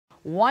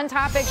One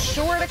topic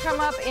sure to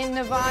come up in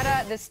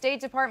Nevada, the State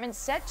Department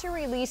set to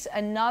release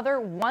another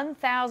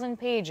 1,000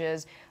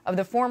 pages of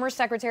the former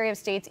Secretary of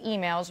State's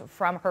emails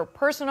from her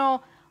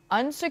personal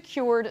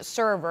unsecured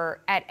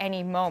server at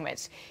any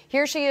moment.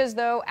 Here she is,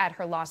 though, at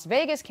her Las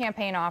Vegas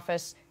campaign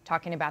office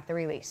talking about the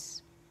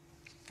release.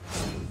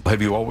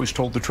 Have you always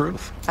told the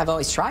truth? I've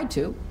always tried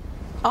to.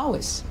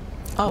 Always.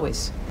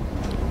 Always.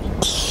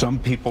 Some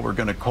people are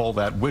going to call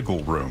that wiggle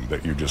room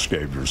that you just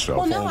gave yourself.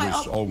 Well,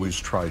 no, always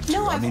tried to.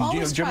 No, I mean,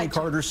 always Jimmy tried to.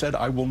 Carter said,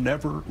 "I will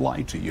never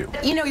lie to you."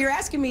 You know, you're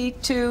asking me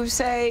to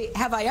say,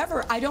 have I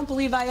ever? I don't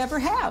believe I ever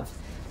have.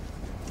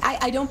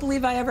 I don't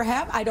believe I ever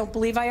have. I don't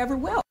believe I ever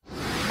will.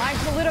 My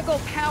political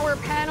power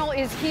panel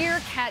is here.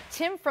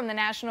 Katherine Timpf from the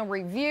National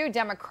Review,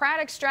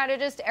 Democratic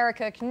strategist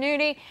Erica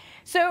Knuty.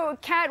 So,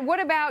 Kat, what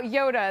about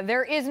Yoda?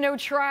 There is no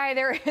try,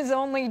 there is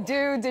only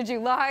do. Did you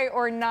lie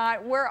or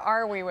not? Where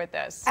are we with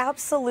this?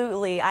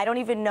 Absolutely. I don't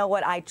even know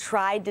what I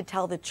tried to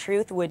tell the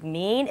truth would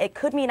mean. It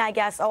could mean, I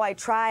guess, oh, I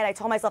tried, I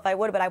told myself I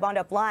would, but I wound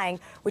up lying,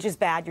 which is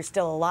bad, you're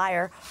still a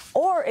liar.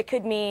 Or it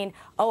could mean,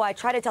 oh, I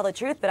tried to tell the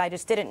truth, but I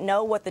just didn't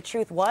know what the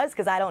truth was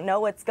because I don't know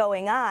what's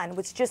going on,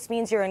 which just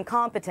means you're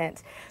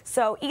incompetent.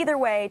 So either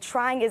way,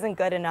 trying isn't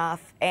good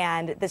enough,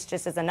 and this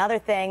just is another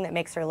thing that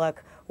makes her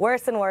look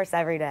worse and worse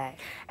every day.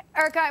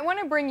 Erica, I want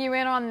to bring you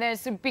in on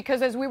this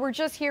because as we were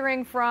just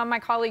hearing from my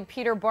colleague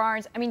Peter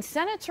Barnes, I mean,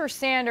 Senator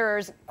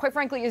Sanders, quite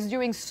frankly, is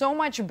doing so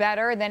much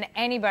better than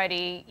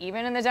anybody,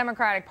 even in the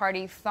Democratic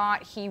Party,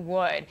 thought he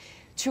would.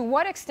 To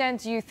what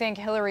extent do you think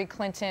Hillary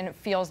Clinton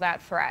feels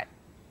that threat?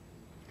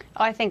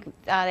 Oh, I think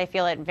they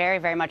feel it very,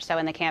 very much so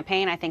in the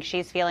campaign. I think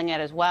she's feeling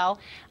it as well.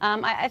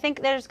 I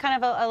think there's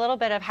kind of a little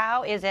bit of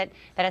how is it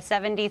that a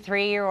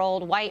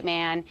 73-year-old white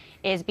man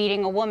is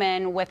beating a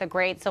woman with a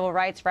great civil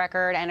rights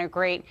record and a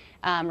great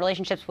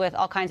relationships with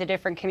all kinds of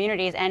different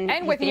communities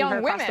and with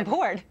young women across the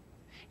board.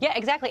 Yeah,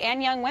 exactly,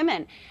 and young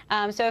women.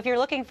 So if you're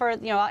looking for,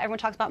 you know, everyone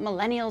talks about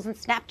millennials and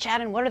Snapchat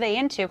and what are they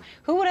into?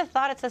 Who would have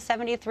thought it's a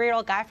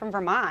 73-year-old guy from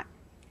Vermont?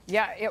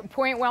 Yeah,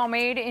 point well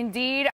made indeed.